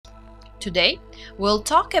Today, we'll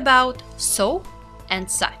talk about so and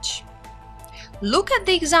such. Look at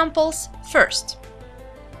the examples first.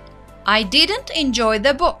 I didn't enjoy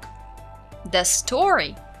the book. The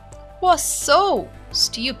story was so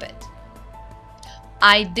stupid.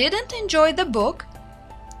 I didn't enjoy the book.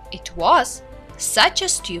 It was such a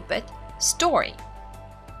stupid story.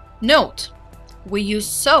 Note, we use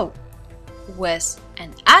so with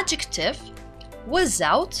an adjective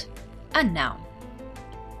without a noun.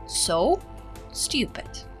 So stupid.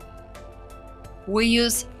 We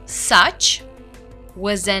use such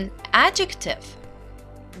with an adjective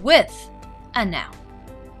with a noun.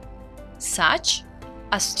 Such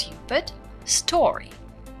a stupid story.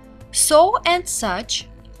 So and such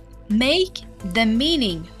make the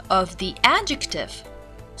meaning of the adjective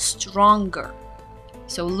stronger.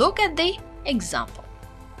 So look at the example.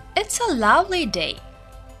 It's a lovely day,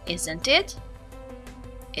 isn't it?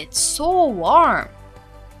 It's so warm,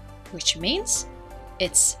 which means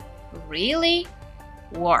it's really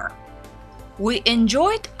warm. We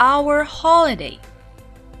enjoyed our holiday.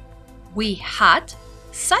 We had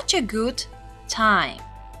such a good time,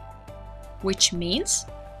 which means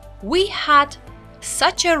we had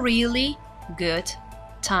such a really good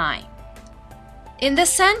time. In the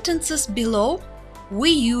sentences below,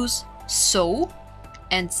 we use so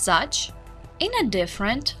and such in a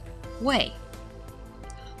different way.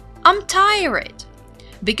 I'm tired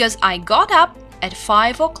because I got up at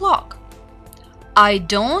 5 o'clock. I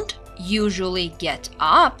don't usually get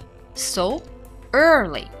up so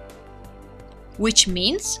early, which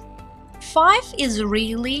means 5 is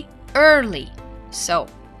really early, so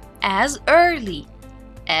as early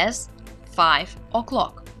as 5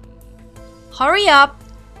 o'clock. Hurry up!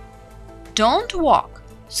 Don't walk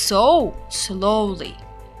so slowly.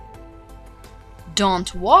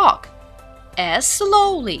 Don't walk as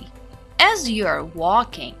slowly as you're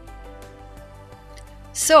walking.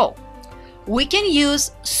 So, we can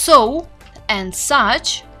use so and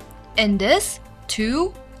such in these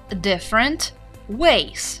two different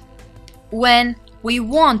ways. When we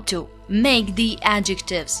want to make the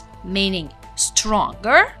adjectives meaning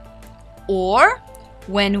stronger, or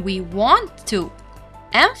when we want to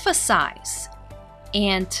emphasize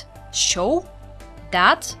and show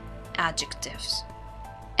that adjectives.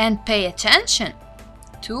 And pay attention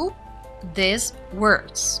to these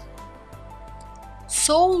words.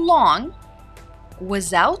 So long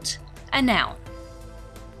without a noun.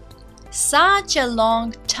 Such a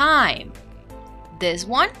long time. This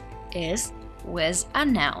one is with a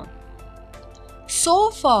noun. So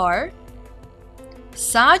far.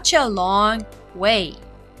 Such a long way.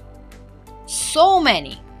 So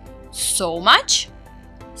many. So much.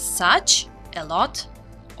 Such a lot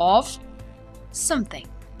of something.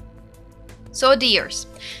 So dears,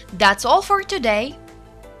 that's all for today.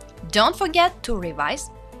 Don't forget to revise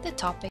the topic.